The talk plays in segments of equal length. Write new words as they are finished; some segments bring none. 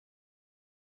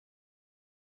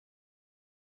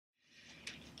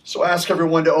So I ask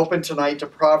everyone to open tonight to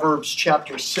Proverbs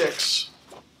chapter 6.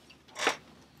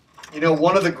 You know,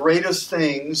 one of the greatest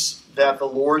things that the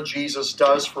Lord Jesus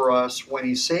does for us when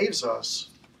he saves us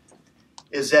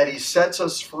is that he sets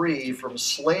us free from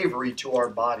slavery to our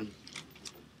body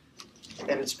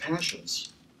and its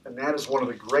passions. And that is one of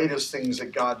the greatest things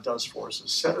that God does for us,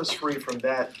 is set us free from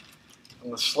that,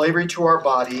 from the slavery to our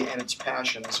body and its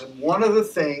passions. And one of the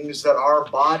things that our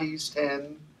bodies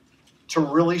tend to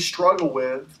really struggle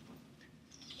with,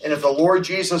 and if the Lord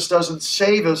Jesus doesn't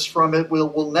save us from it,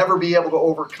 we'll never be able to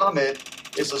overcome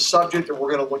it, is a subject that we're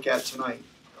going to look at tonight.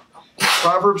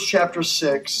 Proverbs chapter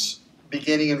 6,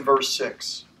 beginning in verse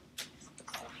 6,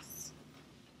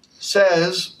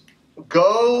 says,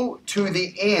 "Go to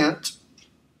the ant,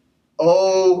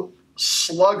 O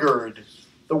sluggard."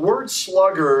 The word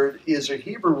sluggard is a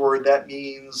Hebrew word that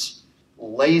means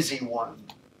lazy one.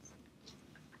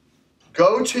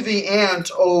 "Go to the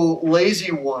ant, O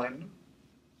lazy one.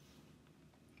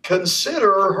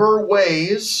 Consider her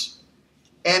ways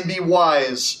and be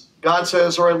wise." God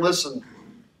says, all right, listen,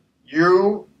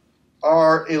 you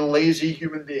are a lazy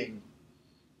human being.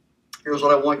 Here's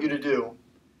what I want you to do.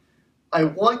 I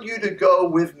want you to go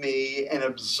with me and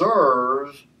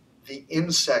observe the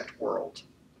insect world.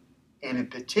 And in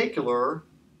particular,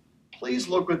 please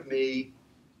look with me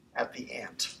at the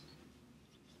ant.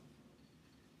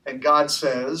 And God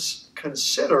says,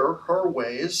 consider her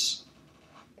ways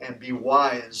and be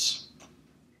wise.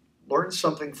 Learn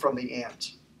something from the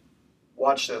ant.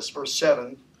 Watch this, verse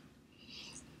 7.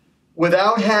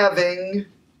 "Without having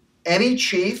any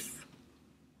chief,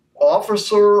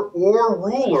 officer, or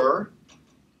ruler,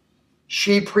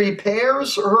 she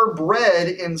prepares her bread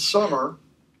in summer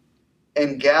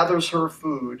and gathers her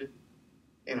food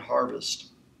in harvest."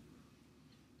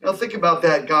 Now think about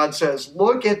that. God says,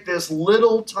 look at this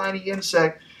little tiny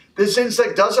insect. This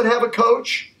insect doesn't have a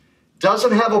coach,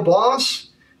 doesn't have a boss,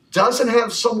 doesn't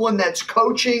have someone that's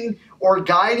coaching or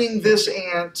guiding this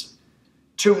ant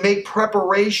to make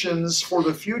preparations for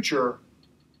the future.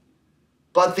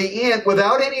 But the ant,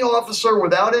 without any officer,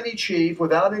 without any chief,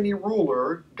 without any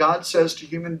ruler, God says to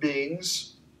human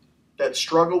beings that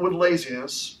struggle with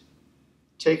laziness,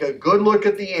 take a good look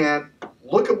at the ant.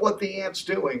 Look at what the ant's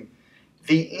doing.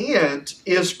 The ant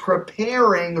is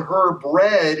preparing her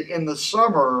bread in the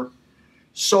summer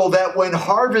so that when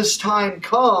harvest time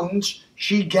comes,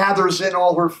 she gathers in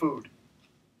all her food.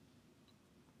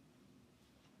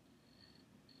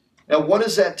 Now, what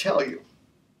does that tell you?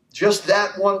 Just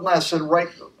that one lesson, right?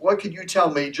 What could you tell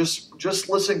me? Just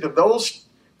listening to those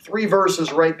 3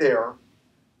 verses right there.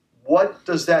 What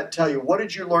does that tell you? What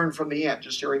did you learn from the ant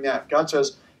just hearing that? God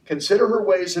says, consider her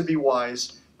ways and be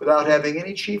wise. Without having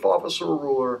any chief officer or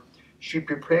ruler, she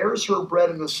prepares her bread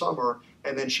in the summer,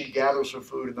 and then she gathers her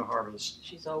food in the harvest.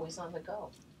 She's always on the go.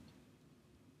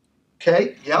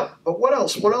 Okay, yep. But what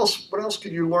else? What else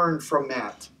could you learn from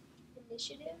that?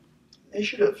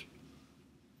 Initiative.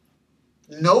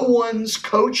 No one's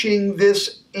coaching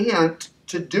this ant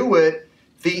to do it.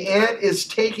 The ant is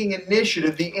taking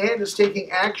initiative. The ant is taking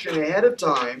action ahead of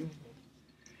time.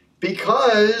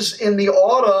 Because in the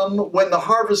autumn, when the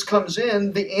harvest comes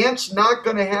in, the ant's not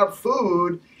going to have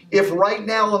food if right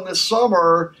now in the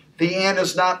summer, the ant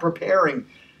is not preparing.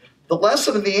 The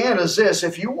lesson of the ant is this: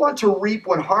 if you want to reap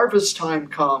when harvest time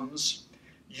comes,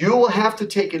 you will have to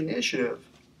take initiative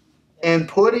and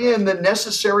put in the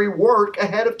necessary work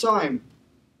ahead of time.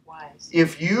 Wise.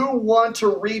 If you want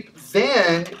to reap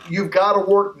then, you've got to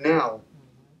work now.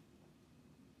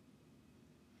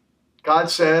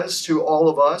 God says to all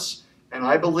of us, and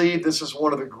I believe this is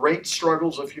one of the great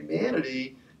struggles of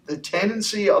humanity, the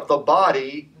tendency of the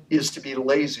body is to be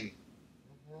lazy.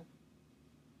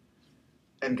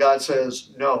 And God says,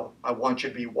 no, I want you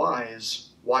to be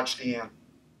wise. Watch the ant.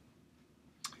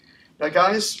 Now,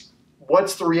 guys,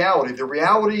 what's the reality? The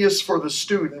reality is for the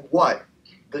student, what?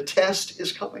 The test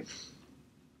is coming.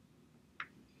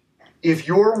 If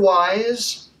you're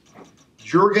wise,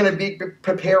 you're going to be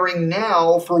preparing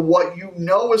now for what you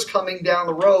know is coming down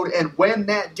the road. And when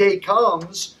that day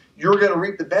comes, you're going to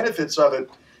reap the benefits of it.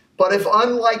 But if,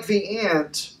 unlike the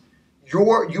ant,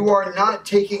 you are not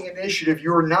taking initiative,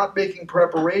 you are not making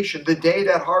preparation, the day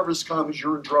that harvest comes,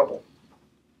 you're in trouble.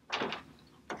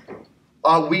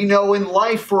 We know in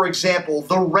life, for example,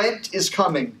 the rent is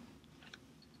coming.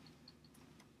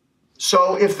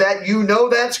 So if that you know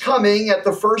that's coming at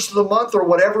the first of the month or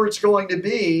whatever it's going to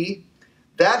be,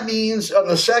 that means on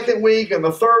the second week and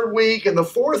the third week and the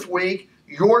fourth week,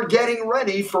 you're getting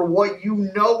ready for what you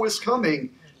know is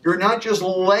coming. You're not just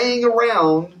laying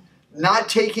around,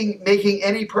 not making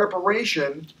any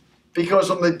preparation. Because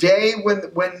on the day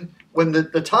when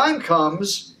the time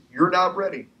comes, you're not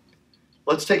ready.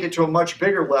 Let's take it to a much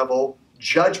bigger level.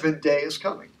 Judgment day is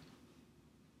coming.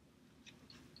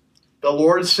 The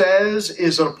Lord says,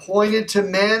 is appointed to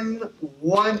men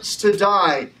once to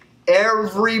die.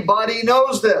 Everybody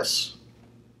knows this.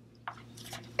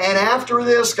 And after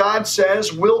this, God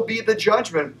says, will be the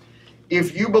judgment.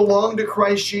 If you belong to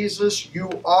Christ Jesus, you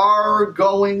are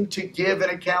going to give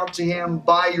an account to him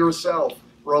by yourself.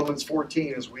 Romans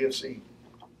 14, as we have seen.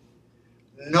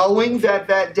 Knowing that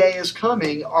that day is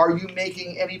coming, are you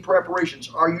making any preparations?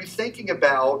 Are you thinking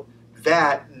about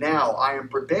that now? I am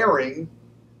preparing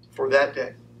for that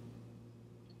day.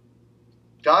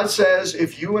 God says,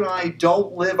 if you and I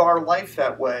don't live our life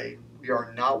that way, we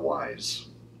are not wise.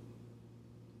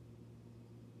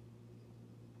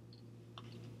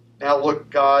 Now look,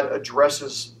 God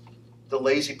addresses the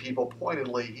lazy people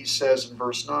pointedly. He says in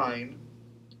verse 9,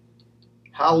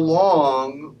 how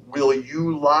long will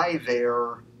you lie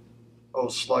there, O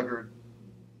sluggard?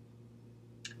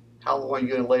 How long are you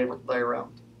going to lay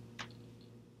around?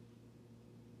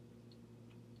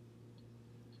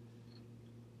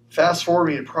 Fast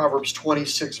forward to Proverbs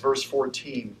 26, verse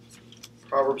 14.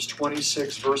 Proverbs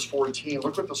 26, verse 14.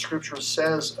 Look what the scripture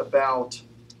says about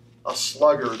a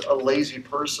sluggard, a lazy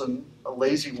person, a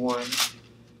lazy one.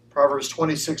 Proverbs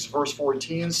 26, verse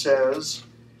 14 says,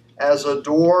 as a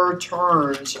door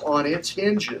turns on its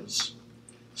hinges,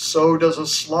 so does a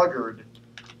sluggard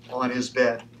on his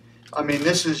bed. I mean,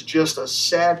 this is just a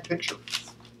sad picture.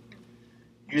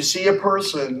 You see a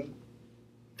person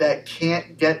that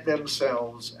can't get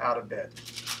themselves out of bed.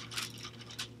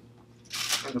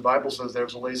 And the Bible says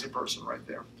there's a lazy person right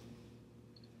there.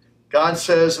 God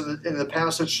says in the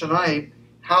passage tonight,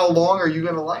 how long are you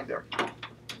going to lie there?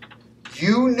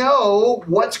 You know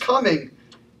what's coming.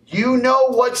 You know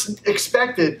what's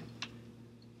expected.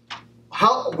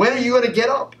 When are you going to get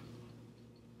up?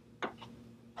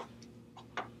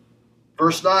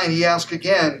 Verse 9, he asks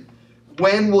again,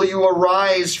 when will you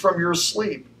arise from your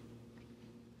sleep?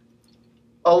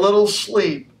 A little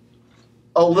sleep,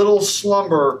 a little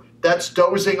slumber, that's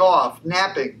dozing off,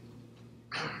 napping.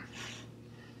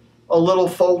 A little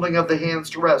folding of the hands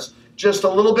to rest. Just a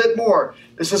little bit more.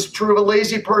 This is true of a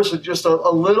lazy person. Just a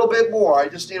little bit more. I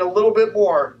just need a little bit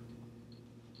more.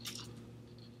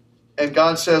 And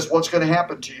God says, what's going to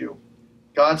happen to you?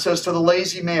 God says to the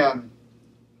lazy man,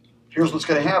 here's what's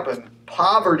going to happen.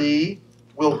 Poverty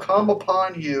will come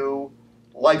upon you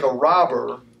like a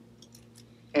robber,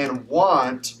 and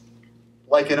want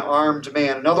like an armed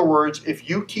man. In other words, if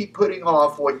you keep putting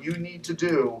off what you need to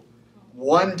do,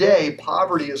 one day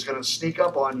poverty is going to sneak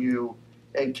up on you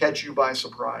and catch you by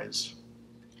surprise.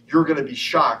 You're going to be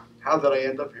shocked. How did I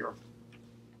end up here?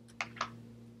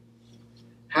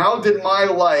 How did my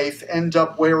life end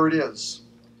up where it is?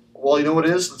 Well, you know what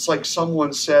it is? It's like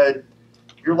someone said,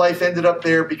 your life ended up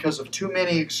there because of too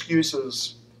many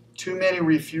excuses, too many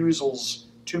refusals,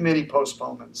 too many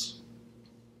postponements.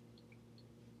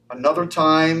 Another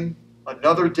time,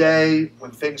 another day, when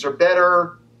things are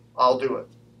better, I'll do it.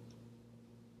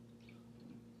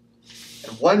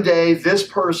 And one day, this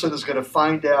person is going to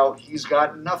find out he's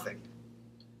got nothing.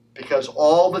 Because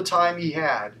all the time he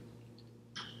had,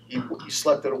 he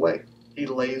slept it away. He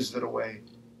lazed it away.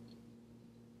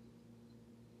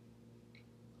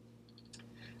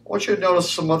 I want you to notice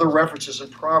some other references in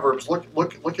Proverbs.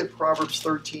 Look at Proverbs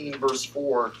 13, verse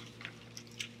 4.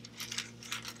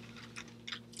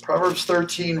 Proverbs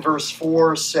 13, verse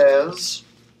 4 says,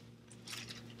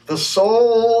 the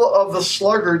soul of the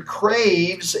sluggard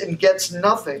craves and gets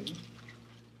nothing,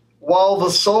 while the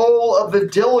soul of the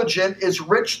diligent is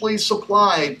richly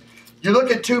supplied. You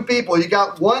look at two people, you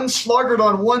got one sluggard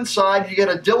on one side, you get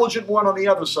a diligent one on the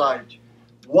other side.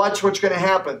 Watch what's going to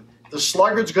happen. The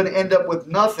sluggard's going to end up with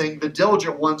nothing, the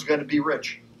diligent one's going to be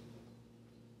rich.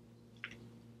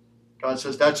 God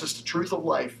says that's just the truth of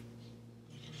life.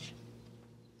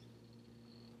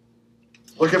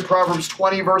 Look at Proverbs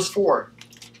 20, verse 4.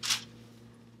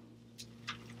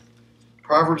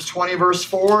 Proverbs 20, verse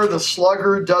 4, the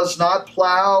sluggard does not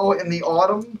plow in the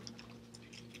autumn.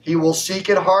 He will seek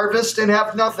at harvest and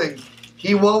have nothing.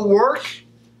 He won't work.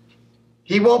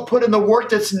 He won't put in the work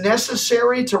that's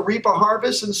necessary to reap a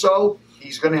harvest, and so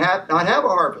he's going to not have a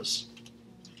harvest.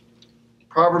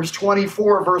 Proverbs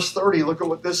 24, verse 30, look at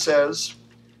what this says.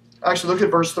 Actually, look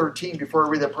at verse 13 before I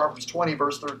read that. Proverbs 20,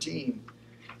 verse 13.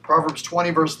 Proverbs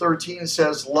 20, verse 13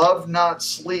 says, love not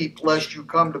sleep, lest you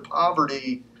come to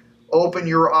poverty. Open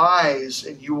your eyes,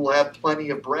 and you will have plenty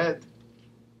of bread.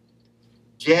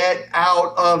 Get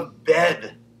out of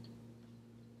bed.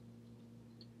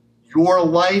 Your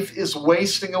life is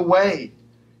wasting away.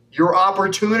 your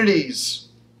opportunities,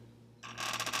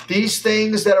 these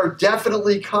things that are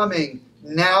definitely coming,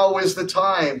 now is the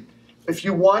time. If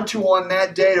you want to on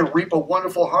that day to reap a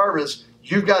wonderful harvest,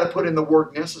 you've got to put in the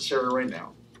work necessary right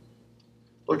now.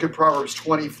 Look at Proverbs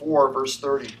 24, verse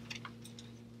 30.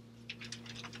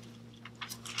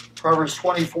 Proverbs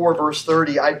 24, verse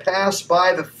 30. I passed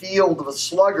by the field of a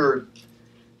sluggard,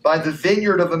 by the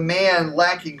vineyard of a man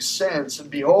lacking sense,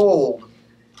 and behold,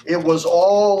 it was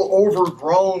all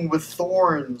overgrown with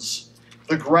thorns.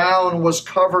 The ground was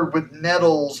covered with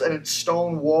nettles, and its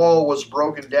stone wall was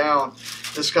broken down.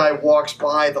 This guy walks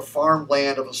by the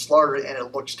farmland of a sluggard, and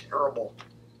it looks terrible.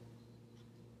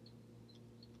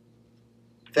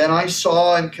 Then I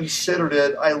saw and considered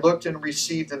it. I looked and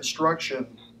received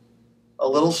instruction. A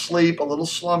little sleep, a little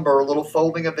slumber, a little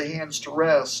folding of the hands to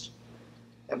rest.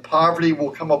 And poverty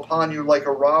will come upon you like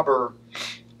a robber,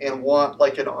 and want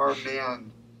like an armed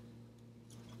man.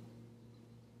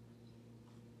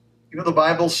 You know, the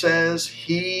Bible says,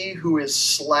 he who is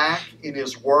slack in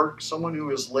his work, someone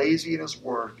who is lazy in his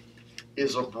work,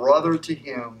 is a brother to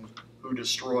him who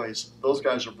destroys. Those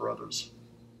guys are brothers.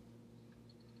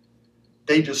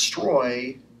 They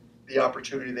destroy the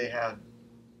opportunity they had.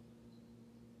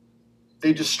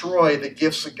 They destroy the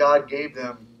gifts that God gave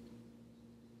them.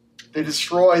 They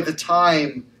destroy the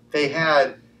time they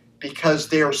had because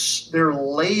they're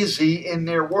lazy in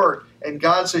their work. And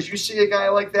God says, you see a guy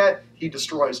like that, he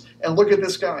destroys. And look at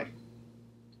this guy.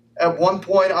 At one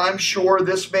point, I'm sure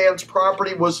this man's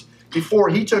property was, before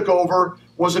he took over,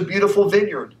 was a beautiful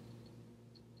vineyard.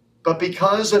 But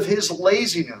because of his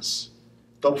laziness,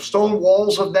 the stone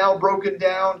walls have now broken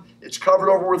down. It's covered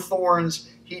over with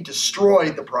thorns. He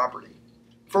destroyed the property.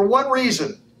 For one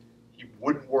reason, he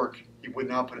wouldn't work. He would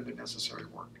not put in the necessary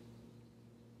work.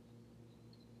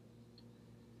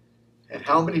 And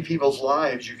how many people's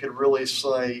lives you could really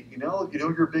say, you know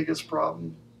your biggest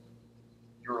problem?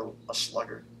 You're a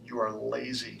sluggard. You are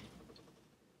lazy.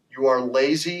 You are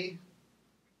lazy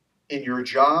in your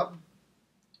job.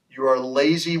 You are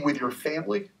lazy with your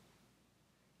family.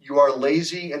 You are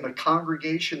lazy in the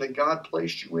congregation that God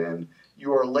placed you in.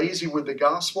 You are lazy with the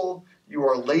gospel. You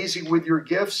are lazy with your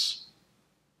gifts.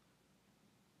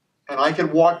 And I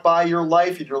could walk by your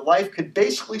life, and your life could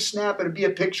basically snap and be a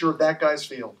picture of that guy's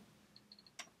field.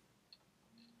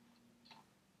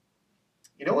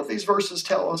 You know what these verses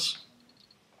tell us?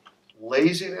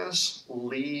 Laziness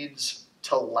leads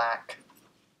to lack.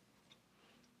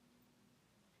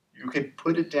 You can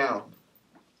put it down.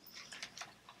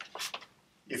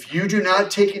 If you do not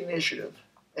take initiative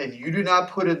and you do not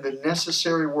put in the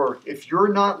necessary work, if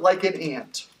you're not like an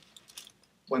ant,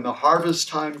 when the harvest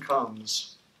time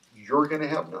comes, you're going to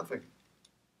have nothing.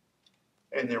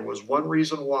 And there was one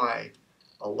reason why.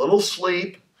 A little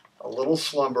sleep, a little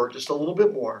slumber, just a little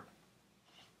bit more.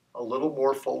 A little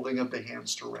more folding of the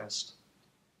hands to rest.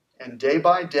 And day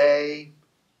by day,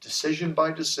 decision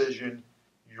by decision,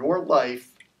 your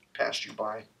life passed you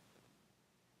by.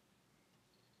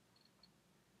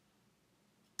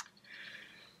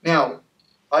 Now,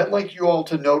 I'd like you all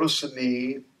to notice in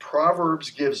me, Proverbs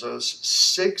gives us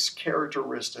 6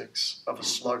 characteristics of a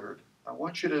sluggard. I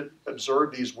want you to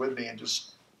observe these with me and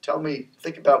just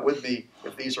think about with me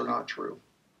if these are not true.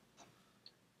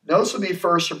 Notice with me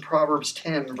first in Proverbs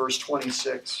 10, verse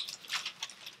 26.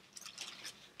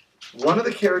 One of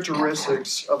the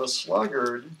characteristics of a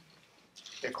sluggard,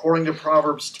 according to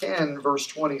Proverbs 10, verse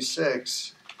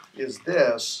 26, is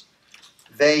this: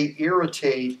 they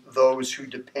irritate those who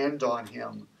depend on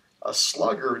him. A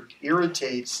sluggard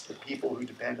irritates the people who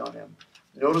depend on him.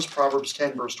 Notice Proverbs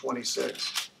 10, verse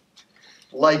 26.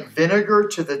 Like vinegar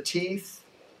to the teeth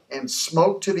and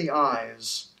smoke to the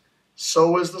eyes,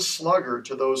 so is the sluggard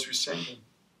to those who send him.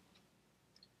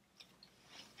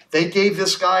 They gave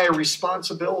this guy a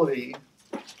responsibility,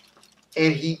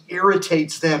 and he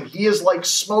irritates them. He is like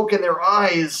smoke in their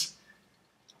eyes.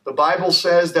 The Bible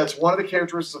says that's one of the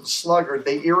characteristics of a sluggard.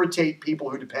 They irritate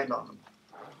people who depend on them.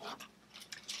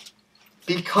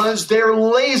 Because they're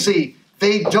lazy,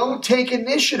 they don't take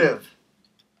initiative.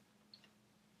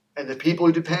 And the people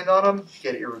who depend on them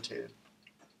get irritated.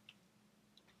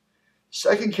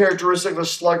 Second characteristic of a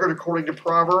sluggard, according to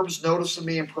Proverbs, notice with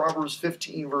me in Proverbs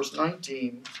 15, verse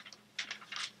 19.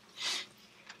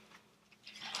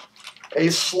 A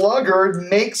sluggard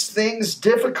makes things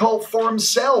difficult for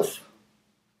himself.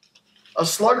 A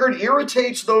sluggard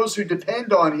irritates those who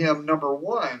depend on him, number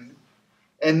one.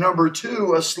 And number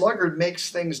two, a sluggard makes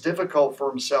things difficult for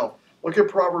himself. Look at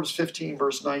Proverbs 15,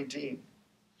 verse 19.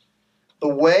 The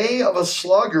way of a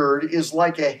sluggard is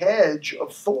like a hedge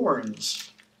of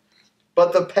thorns,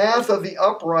 but the path of the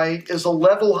upright is a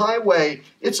level highway.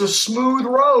 It's a smooth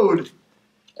road.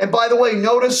 And by the way,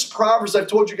 notice Proverbs. I've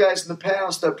told you guys in the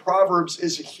past that Proverbs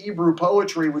is a Hebrew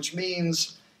poetry, which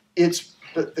means it's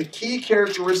the key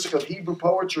characteristic of Hebrew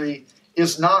poetry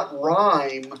is not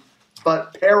rhyme,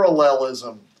 but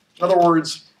parallelism. In other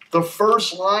words, the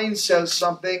first line says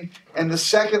something, and the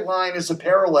second line is a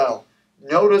parallel.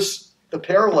 Notice the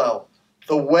parallel.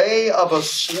 The way of a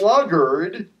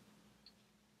sluggard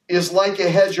is like a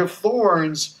hedge of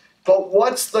thorns, but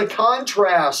what's the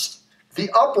contrast? The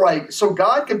upright. So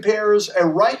God compares a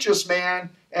righteous man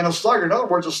and a sluggard. In other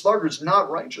words, a sluggard's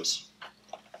not righteous.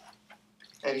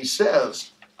 And he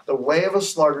says, the way of a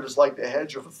sluggard is like the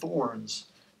hedge of thorns,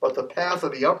 but the path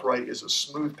of the upright is a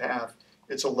smooth path.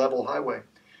 It's a level highway.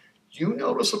 You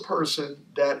notice a person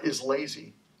that is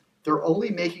lazy. They're only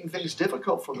making things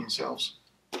difficult for themselves.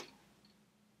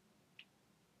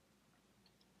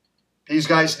 These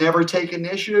guys never take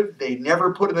initiative. They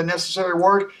never put in the necessary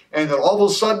work. And then all of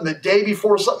a sudden, the day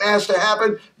before something has to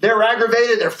happen, they're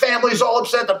aggravated. Their family's all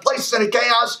upset. The place is in a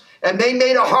chaos. And they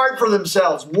made it hard for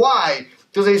themselves. Why?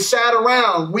 Because they sat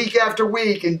around week after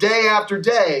week and day after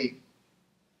day.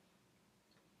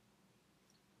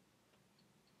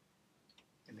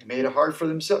 And they made it hard for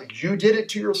themselves. You did it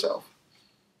to yourself.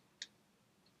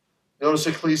 Notice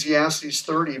Ecclesiastes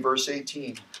 30, verse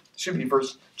 18. Excuse me,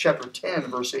 chapter 10,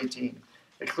 verse 18.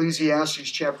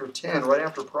 Ecclesiastes chapter 10, right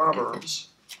after Proverbs.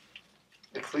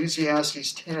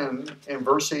 Ecclesiastes 10 and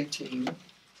verse 18.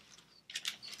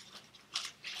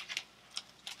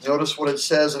 Notice what it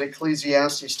says in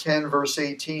Ecclesiastes 10, verse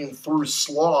 18. Through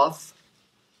sloth,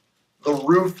 the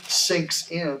roof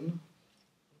sinks in,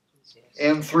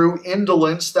 and through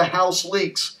indolence, the house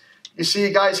leaks. You see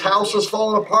a guy's house is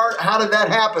falling apart. How did that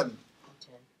happen?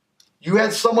 You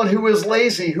had someone who was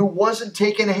lazy, who wasn't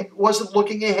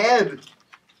looking ahead,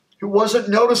 who wasn't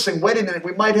noticing, wait a minute,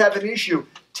 we might have an issue,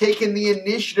 taking the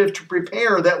initiative to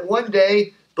prepare that one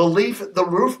day the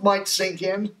roof might sink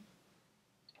in.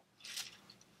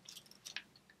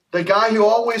 The guy who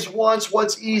always wants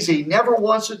what's easy, never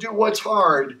wants to do what's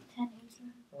hard,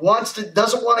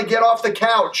 doesn't want to get off the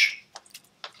couch.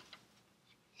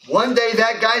 One day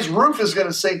that guy's roof is going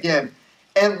to sink in.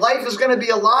 And life is going to be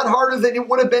a lot harder than it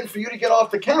would have been for you to get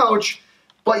off the couch,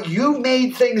 but you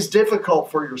made things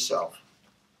difficult for yourself.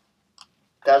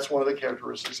 That's one of the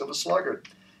characteristics of a sluggard.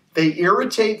 They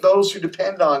irritate those who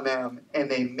depend on them, and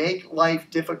they make life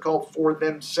difficult for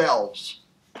themselves.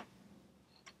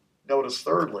 Notice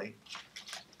thirdly,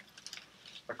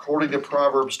 according to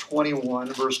Proverbs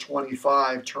 21, verse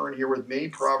 25, turn here with me,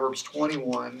 Proverbs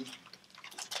 21,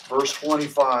 verse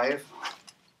 25.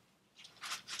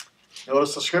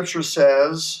 Notice the scripture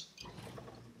says,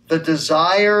 the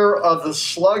desire of the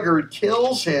sluggard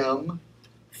kills him,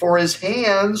 for his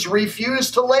hands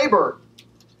refuse to labor.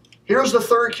 Here's the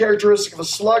third characteristic of a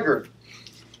sluggard.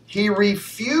 He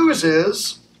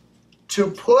refuses to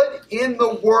put in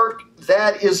the work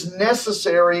that is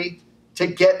necessary to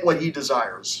get what he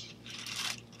desires.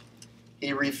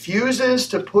 He refuses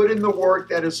to put in the work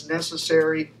that is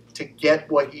necessary to get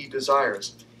what he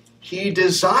desires. He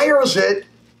desires it,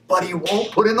 but he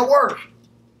won't put in the work.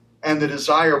 And the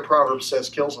desire, Proverbs says,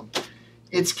 kills him.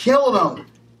 It's killing him.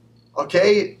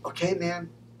 Okay, man.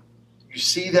 You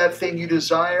see that thing you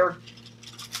desire?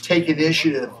 Take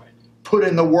initiative. Put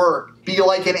in the work. Be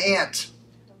like an ant.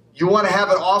 You want to have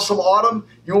an awesome autumn?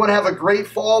 You want to have a great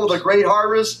fall with a great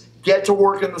harvest? Get to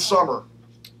work in the summer.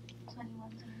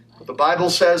 But the Bible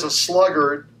says a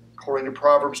sluggard, according to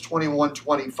Proverbs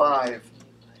 21:25,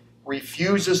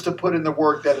 refuses to put in the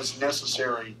work that is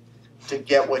necessary to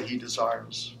get what he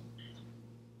desires.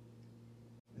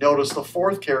 Notice the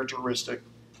fourth characteristic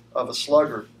of a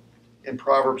sluggard in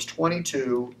Proverbs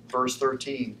 22, verse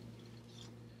 13.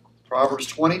 Proverbs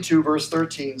 22, verse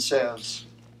 13 says,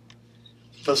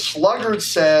 the sluggard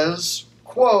says,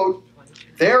 quote,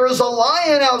 there is a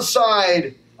lion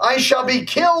outside. I shall be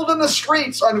killed in the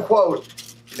streets,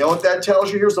 unquote. You know what that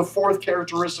tells you? Here's the fourth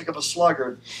characteristic of a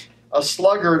sluggard. A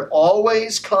sluggard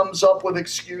always comes up with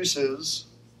excuses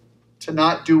to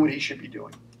not do what he should be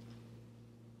doing.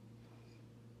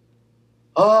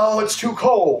 Oh, it's too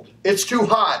cold. It's too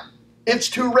hot. It's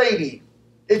too rainy.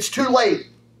 It's too late.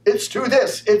 It's too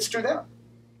this. It's too that.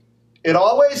 It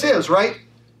always is, right?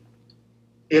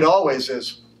 It always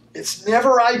is. It's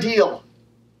never ideal.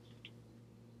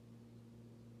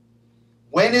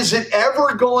 When is it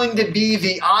ever going to be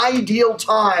the ideal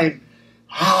time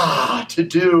to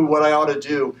do what I ought to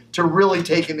do, to really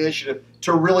take initiative,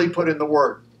 to really put in the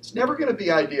work? It's never going to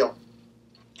be ideal.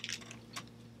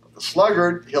 But the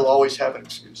sluggard, he'll always have an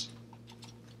excuse.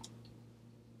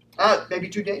 It may be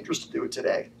too dangerous to do it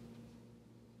today.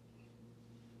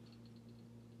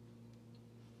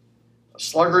 A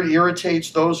sluggard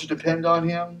irritates those who depend on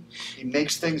him. He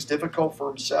makes things difficult for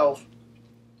himself.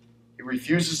 He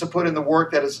refuses to put in the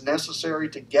work that is necessary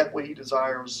to get what he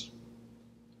desires.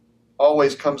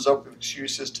 Always comes up with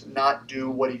excuses to not do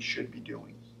what he should be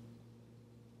doing.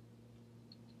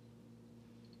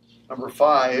 Number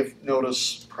 5,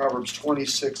 notice Proverbs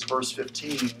 26, verse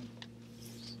 15.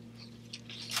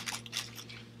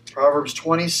 Proverbs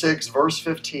 26, verse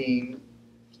 15.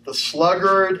 The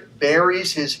sluggard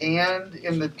buries his hand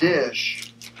in the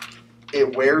dish.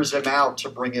 It wears him out to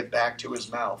bring it back to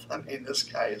his mouth. I mean, this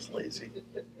guy is lazy.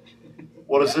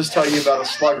 What does this tell you about a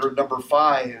sluggard? Number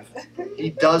 5, he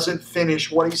doesn't finish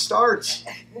what he starts.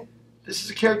 This is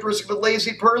a characteristic of a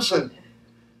lazy person.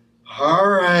 All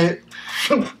right.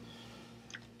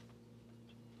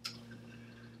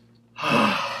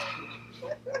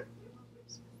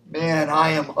 Man,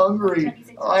 I am hungry.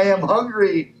 I am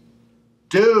hungry.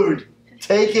 Dude,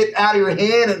 take it out of your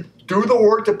hand and do the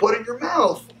work to put in your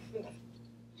mouth.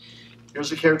 Here's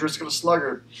the characteristic of a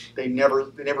sluggard. They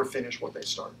never finish what they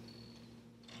start.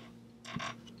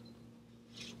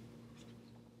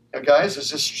 Now, guys,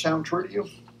 does this sound true to you?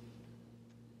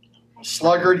 A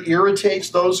sluggard irritates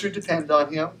those who depend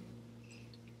on him,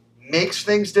 makes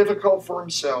things difficult for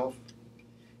himself,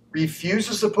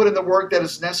 refuses to put in the work that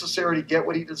is necessary to get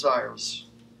what he desires,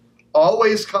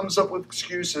 always comes up with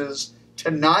excuses to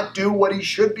not do what he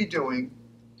should be doing.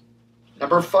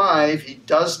 Number 5, he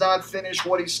does not finish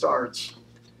what he starts.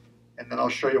 And then I'll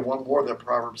show you one more that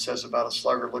Proverbs says about a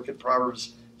sluggard. Look at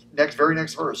Proverbs, very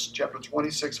next verse, chapter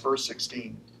 26, verse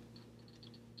 16.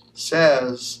 It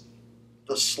says,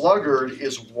 the sluggard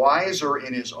is wiser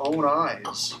in his own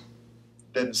eyes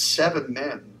than 7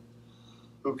 men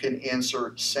who can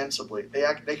answer sensibly.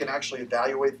 They can actually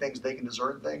evaluate things. They can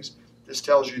discern things. This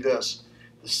tells you this.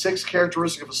 The 6th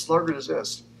characteristic of a sluggard is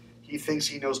this. He thinks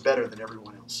he knows better than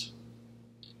everyone else.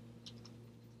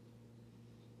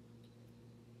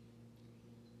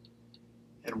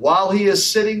 And while he is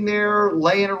sitting there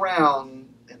laying around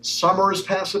and summer is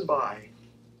passing by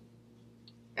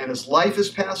and his life is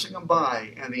passing him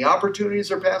by and the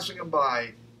opportunities are passing him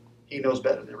by, he knows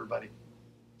better than everybody.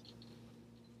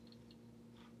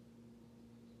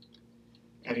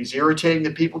 And he's irritating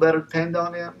the people that depend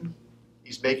on him.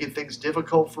 He's making things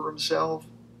difficult for himself.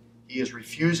 He is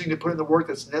refusing to put in the work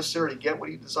that's necessary to get what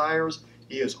he desires.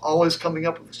 He is always coming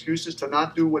up with excuses to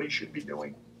not do what he should be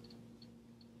doing.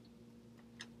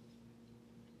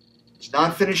 He's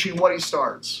not finishing what he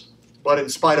starts. But in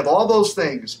spite of all those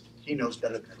things, he knows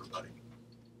better than everybody.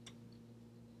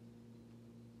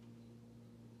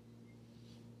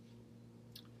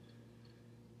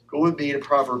 Go with me to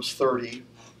Proverbs 30.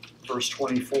 Verse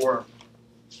 24.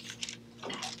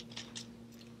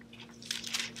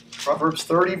 Proverbs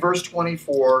 30, verse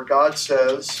 24, God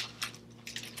says,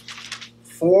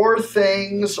 4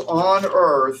 things on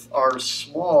earth are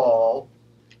small,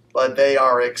 but they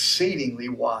are exceedingly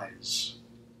wise.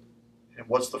 And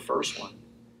what's the first one?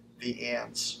 The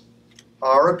ants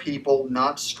are a people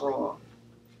not strong,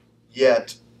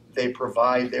 yet they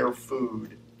provide their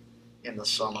food in the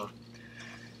summer.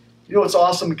 You know what's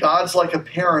awesome? God's like a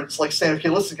parent. It's like saying, okay,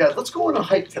 listen, guys, let's go on a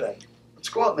hike today. Let's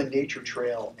go out on the nature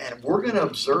trail, and we're going to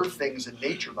observe things in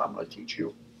nature that I'm going to teach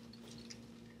you.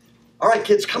 All right,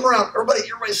 kids, come around.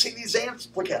 Everybody see these ants?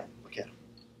 Look at them. Look at them.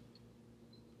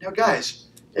 Now, guys,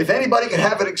 if anybody could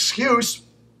have an excuse,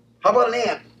 how about an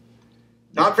ant?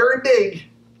 Not very big.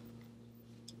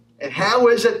 And how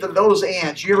is it that those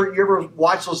ants, you ever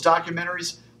watch those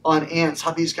documentaries on ants,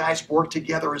 how these guys work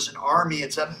together as an army?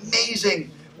 It's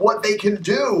amazing what they can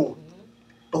do.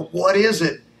 But what is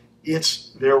it? It's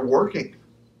they're working.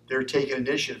 They're taking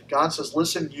initiative. God says,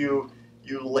 listen, you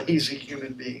lazy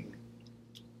human being.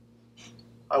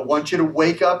 I want you to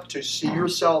wake up to see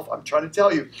yourself. I'm trying to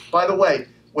tell you. By the way,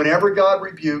 whenever God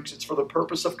rebukes, it's for the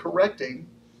purpose of correcting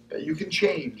that you can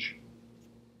change.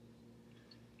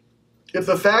 If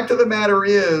the fact of the matter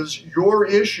is your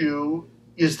issue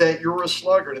is that you're a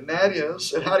sluggard, and that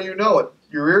is, and how do you know it?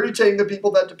 You're irritating the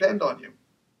people that depend on you.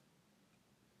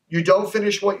 You don't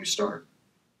finish what you start.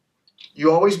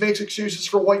 You always make excuses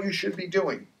for what you should be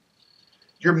doing.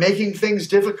 You're making things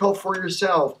difficult for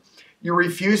yourself. You're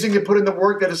refusing to put in the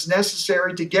work that is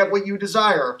necessary to get what you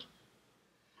desire.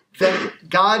 Then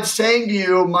God's saying to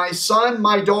you, my son,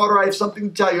 my daughter, I have something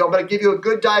to tell you. I'm going to give you a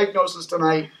good diagnosis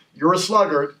tonight. You're a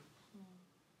sluggard,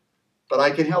 but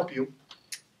I can help you.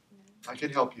 I can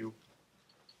help you.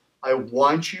 I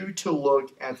want you to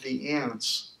look at the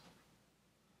ants.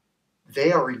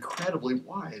 They are incredibly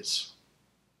wise.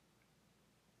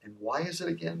 And why is it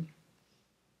again?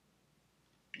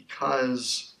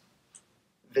 Because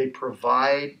they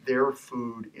provide their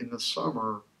food in the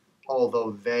summer,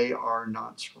 although they are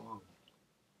not strong.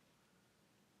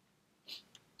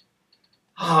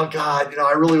 Oh God,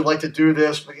 I really like to do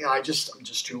this, but I'm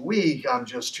just too weak. I'm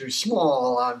just too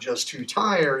small. I'm just too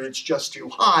tired. It's just too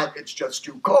hot. It's just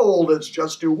too cold. It's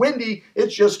just too windy.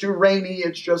 It's just too rainy.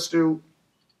 It's just too.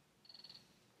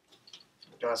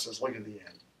 God says, look at the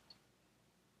end.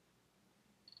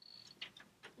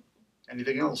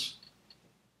 Anything else?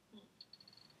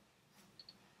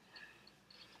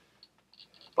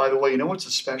 By the way, you know what's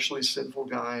especially sinful,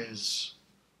 guys?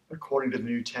 According to the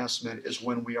New Testament, is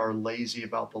when we are lazy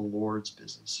about the Lord's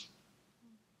business.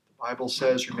 The Bible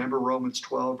says, remember Romans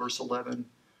 12, verse 11,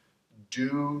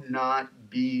 do not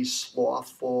be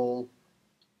slothful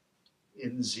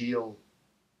in zeal.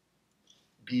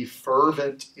 Be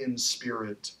fervent in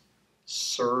spirit.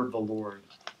 Serve the Lord.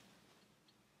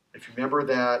 If you remember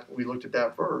that, we looked at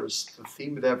that verse, the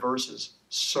theme of that verse is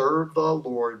serve the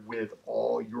Lord with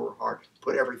all your heart.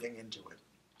 Put everything into it.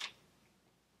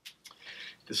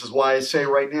 This is why I say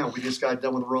right now, we just got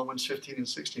done with Romans 15 and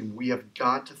 16. We have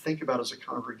got to think about as a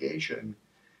congregation,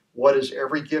 what is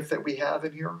every gift that we have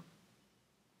in here?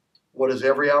 What is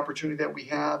every opportunity that we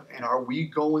have? And are we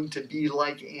going to be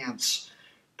like ants,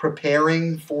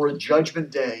 preparing for a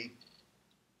judgment day?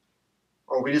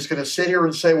 Or are we just going to sit here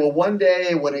and say, well, one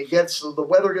day when the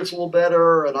weather gets a little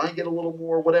better and I get a little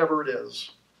more, whatever it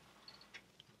is.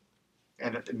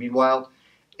 And meanwhile,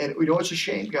 and we know it's a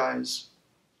shame, guys.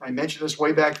 I mentioned this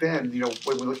way back then,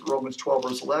 when we looked at Romans 12,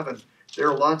 verse 11. There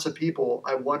are lots of people,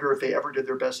 I wonder if they ever did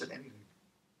their best at anything.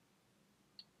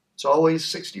 It's always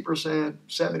 60%,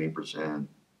 70%.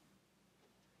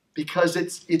 Because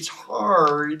it's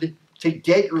hard to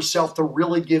get yourself to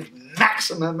really give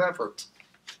maximum effort.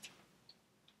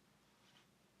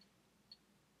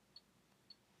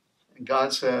 And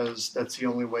God says, that's the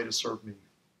only way to serve me.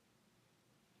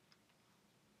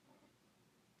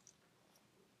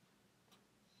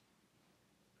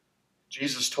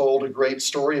 Jesus told a great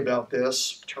story about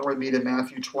this. Turn with me to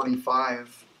Matthew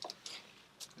 25.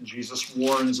 And Jesus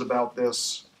warns about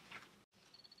this.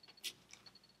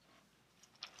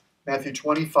 Matthew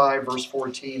 25, verse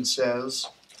 14 says,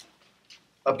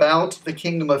 about the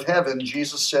kingdom of heaven,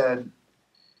 Jesus said,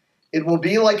 it will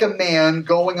be like a man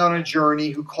going on a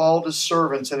journey who called his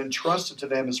servants and entrusted to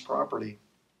them his property.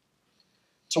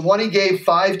 To one he gave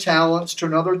 5 talents, to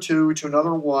another 2, to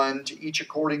another 1, to each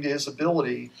according to his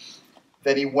ability.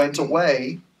 Then he went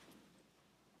away.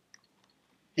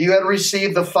 He who had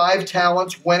received the 5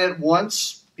 talents went at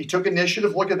once. He took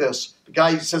initiative. Look at this. The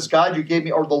guy says, God, you gave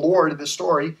me, or the Lord in this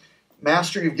story,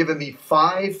 Master, you've given me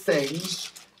 5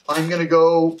 things. I'm going to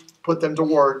go put them to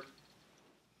work.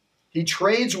 He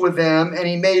trades with them, and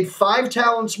he made 5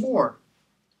 talents more.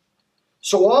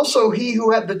 So also he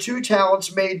who had the 2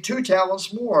 talents made 2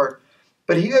 talents more.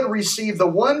 But he who had received the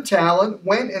 1 talent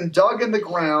went and dug in the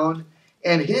ground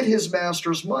and hid his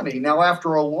master's money. Now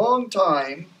after a long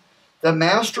time, the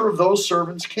master of those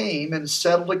servants came and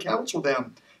settled accounts with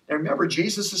them. Now remember,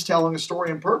 Jesus is telling a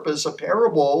story on purpose. A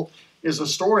parable is a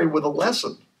story with a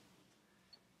lesson.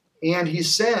 And he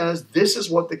says, this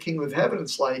is what the kingdom of heaven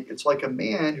is like. It's like a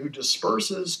man who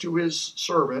disperses to his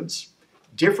servants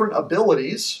different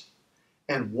abilities,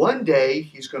 and one day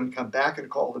he's going to come back and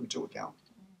call them to account.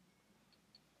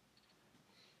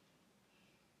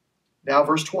 Now,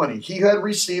 verse 20. He who had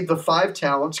received the 5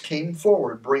 talents came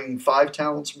forward, bringing 5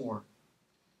 talents more,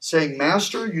 saying,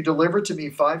 Master, you delivered to me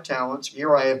 5 talents.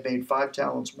 Here I have made 5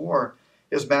 talents more.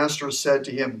 His master said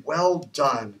to him, well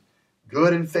done,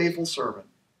 good and faithful servant.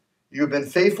 You have been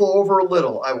faithful over a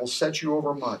little. I will set you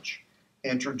over much.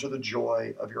 Enter into the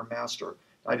joy of your master.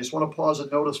 I just want to pause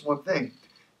and notice one thing.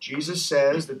 Jesus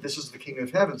says that this is the kingdom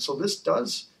of heaven. So this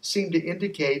does seem to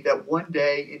indicate that one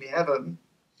day in heaven,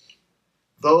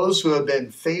 those who have been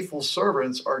faithful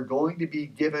servants are going to be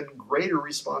given greater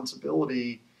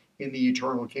responsibility in the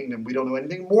eternal kingdom. We don't know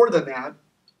anything more than that,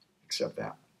 except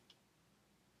that.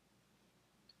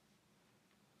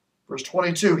 Verse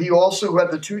 22, he also who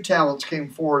had the 2 talents came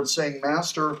forward, saying,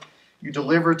 Master, you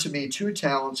delivered to me 2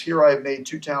 talents. Here I have made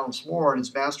 2 talents more. And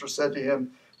his master said to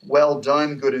him, well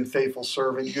done, good and faithful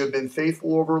servant. You have been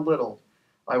faithful over little.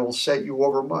 I will set you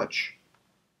over much.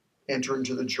 Enter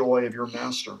into the joy of your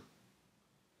master.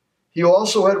 He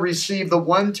also had received the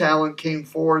 1 talent, came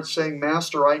forward, saying,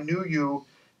 Master, I knew you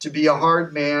to be a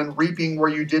hard man, reaping where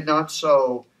you did not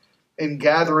sow, and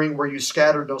gathering where you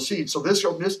scattered no seed. So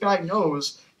this guy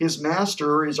knows his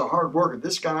master is a hard worker.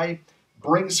 This guy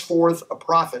brings forth a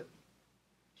profit.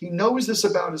 He knows this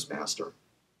about his master.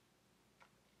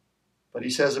 But he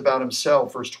says about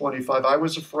himself, verse 25, I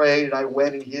was afraid and I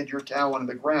went and hid your talent in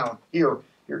the ground. Here's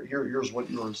what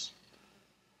yours.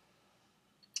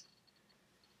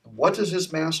 What does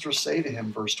his master say to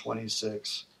him, verse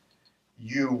 26?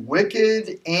 You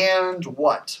wicked and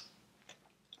what?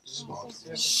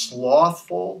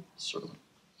 Slothful servant.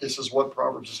 This is what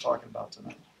Proverbs is talking about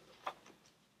tonight.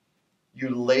 You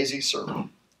lazy servant.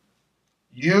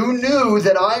 You knew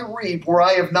that I reap where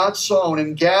I have not sown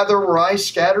and gather where I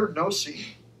scattered no seed.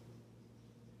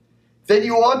 Then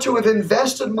you ought to have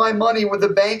invested my money with the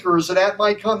bankers, and at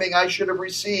my coming I should have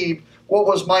received what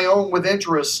was my own with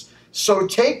interest. So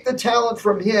take the talent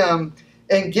from him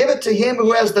and give it to him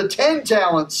who has the 10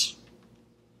 talents.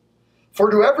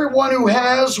 For to everyone who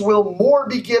has will more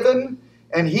be given,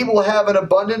 and he will have an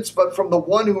abundance, but from the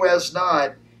one who has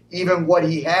not, even what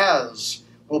he has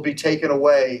will be taken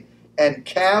away. And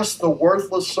cast the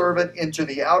worthless servant into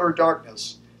the outer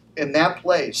darkness. In that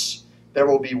place there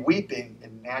will be weeping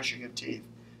and gnashing of teeth.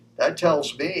 That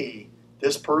tells me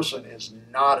this person is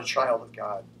not a child of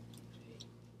God.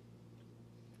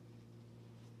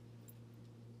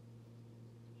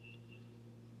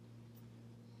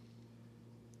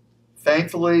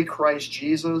 Thankfully, Christ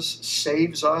Jesus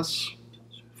saves us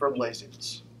from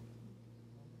laziness.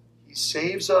 He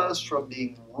saves us from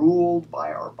being ruled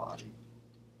by our body.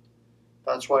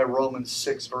 That's why Romans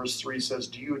 6 verse 3 says,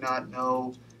 do you not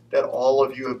know that all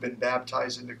of you have been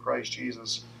baptized into Christ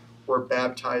Jesus, were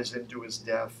baptized into his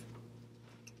death?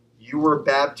 You were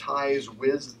baptized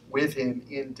with him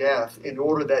in death, in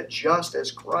order that just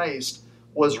as Christ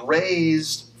was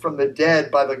raised from the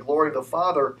dead by the glory of the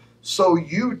Father, so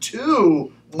you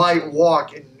too might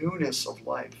walk in newness of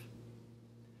life.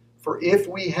 For if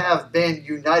we have been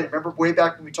united, remember way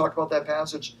back when we talked about that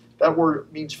passage, that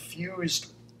word means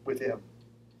fused with him.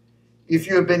 If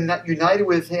you have been united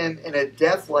with him in a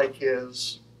death like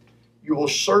his, you will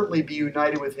certainly be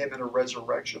united with him in a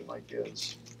resurrection like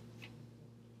his.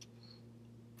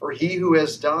 For he who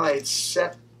has died,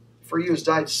 sin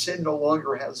no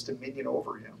longer has dominion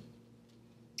over him.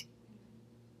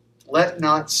 Let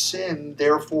not sin,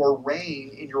 therefore, reign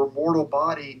in your mortal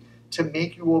body to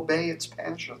make you obey its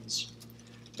passions.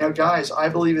 Now, guys, I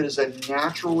believe it is a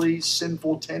naturally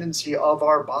sinful tendency of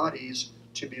our bodies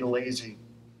to be lazy,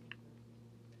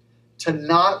 to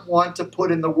not want to put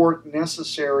in the work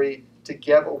necessary to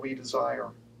get what we desire,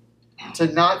 to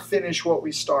not finish what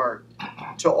we start,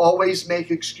 to always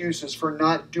make excuses for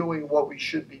not doing what we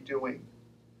should be doing.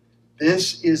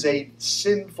 This is a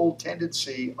sinful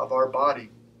tendency of our body.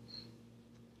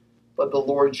 But the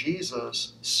Lord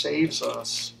Jesus saves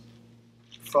us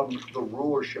from the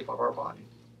rulership of our body.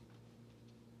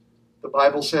 The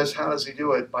Bible says, how does he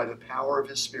do it? By the power of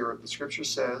his Spirit. The Scripture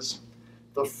says,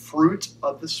 the fruit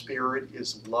of the Spirit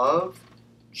is love,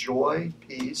 joy,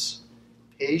 peace,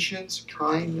 patience,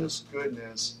 kindness,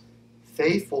 goodness,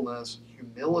 faithfulness,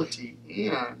 humility,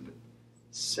 and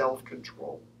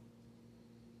self-control.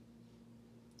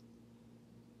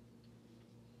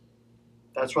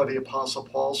 That's why the Apostle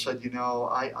Paul said,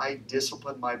 I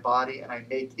discipline my body and I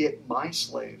make it my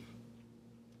slave.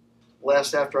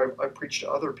 Lest after I preach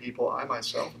to other people, I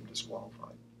myself am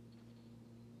disqualified.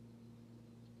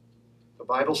 The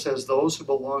Bible says those who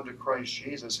belong to Christ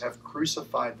Jesus have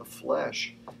crucified the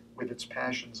flesh with its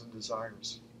passions and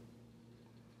desires.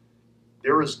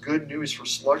 There is good news for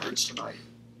sluggards tonight.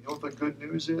 You know what the good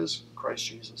news is? Christ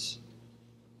Jesus.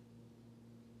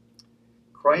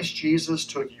 Christ Jesus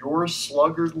took your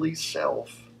sluggardly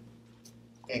self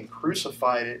and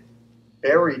crucified it,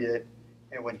 buried it,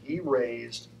 and when he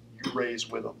raised, you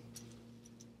raised with him.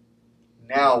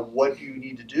 Now, what do you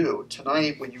need to do?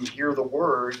 Tonight, when you hear the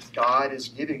word, God is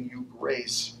giving you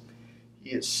grace. He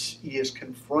is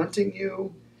confronting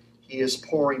you. He is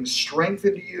pouring strength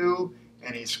into you,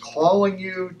 and he's calling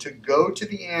you to go to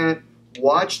the ant,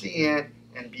 watch the ant,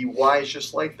 and be wise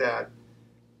just like that.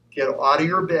 Get out of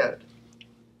your bed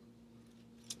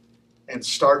and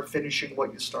start finishing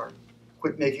what you started.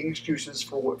 Quit making excuses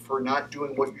for not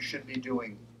doing what you should be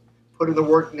doing. Put in the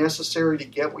work necessary to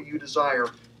get what you desire.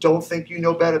 Don't think you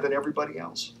know better than everybody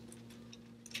else.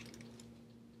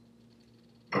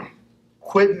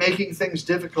 Quit making things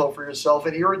difficult for yourself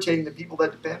and irritating the people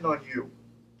that depend on you.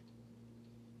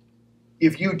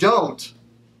 If you don't,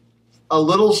 a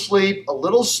little sleep, a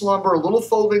little slumber, a little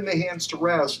folding the hands to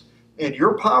rest, and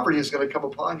your poverty is going to come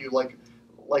upon you like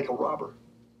a robber.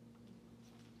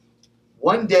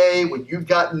 One day when you've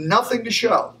got nothing to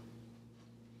show,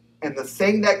 and the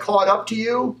thing that caught up to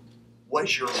you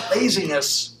was your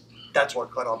laziness, that's what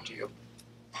caught up to you.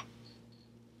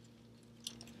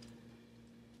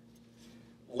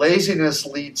 Laziness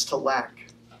leads to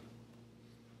lack.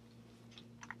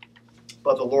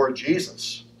 But the Lord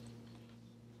Jesus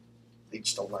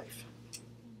leads to life.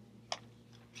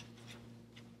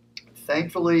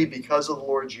 Thankfully, because of the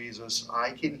Lord Jesus,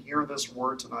 I can hear this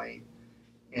word tonight.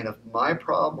 And if my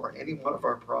problem or any one of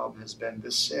our problems has been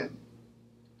this sin,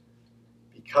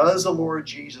 because the Lord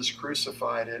Jesus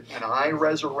crucified it and I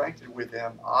resurrected with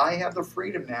him, I have the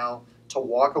freedom now to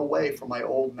walk away from my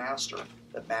old master,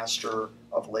 the master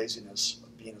of laziness,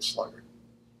 of being a sluggard.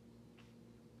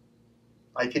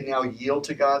 I can now yield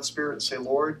to God's Spirit and say,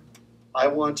 Lord,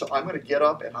 I'm going to get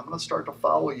up and I'm going to start to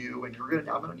follow you, and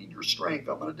I'm going to need your strength.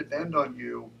 I'm going to depend on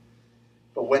you.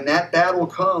 But when that battle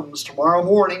comes tomorrow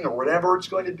morning or whatever it's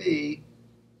going to be,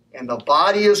 and the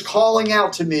body is calling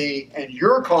out to me and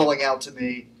you're calling out to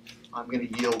me, I'm going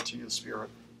to yield to you, Spirit.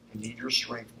 I need your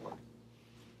strength, Lord.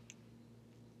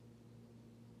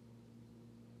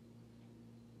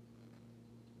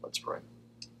 Let's pray.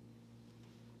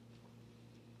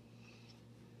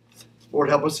 Lord,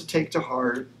 help us to take to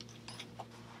heart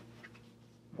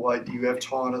what you have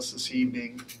taught us this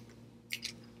evening.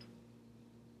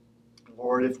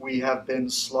 Lord, if we have been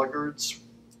sluggards,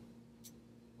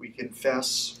 we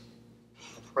confess.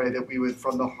 I pray that we would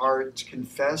from the heart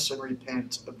confess and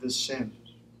repent of this sin.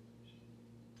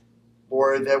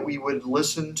 Lord, that we would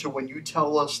listen to when you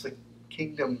tell us the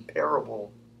kingdom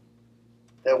parable,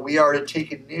 that we are to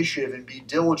take initiative and be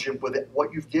diligent with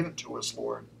what you've given to us,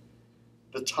 Lord.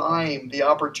 The time, the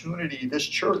opportunity, this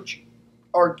church,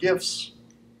 our gifts.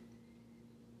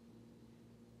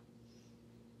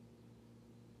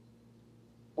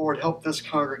 Lord, help this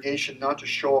congregation not to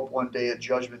show up one day at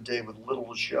Judgment Day with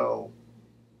little to show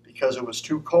because it was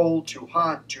too cold, too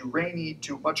hot, too rainy,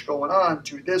 too much going on,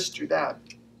 too this, too that.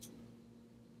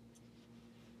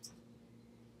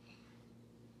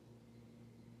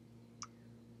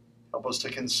 Help us to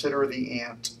consider the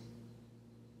ant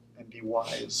and be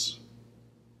wise.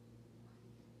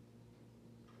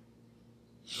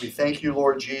 We thank you,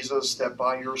 Lord Jesus, that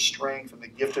by your strength and the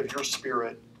gift of your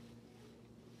Spirit,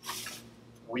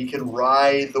 we can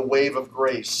ride the wave of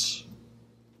grace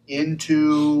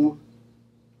into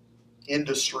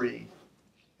industry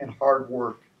and hard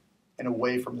work and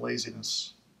away from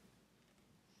laziness.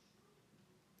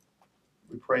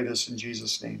 We pray this in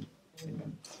Jesus' name.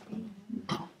 Amen.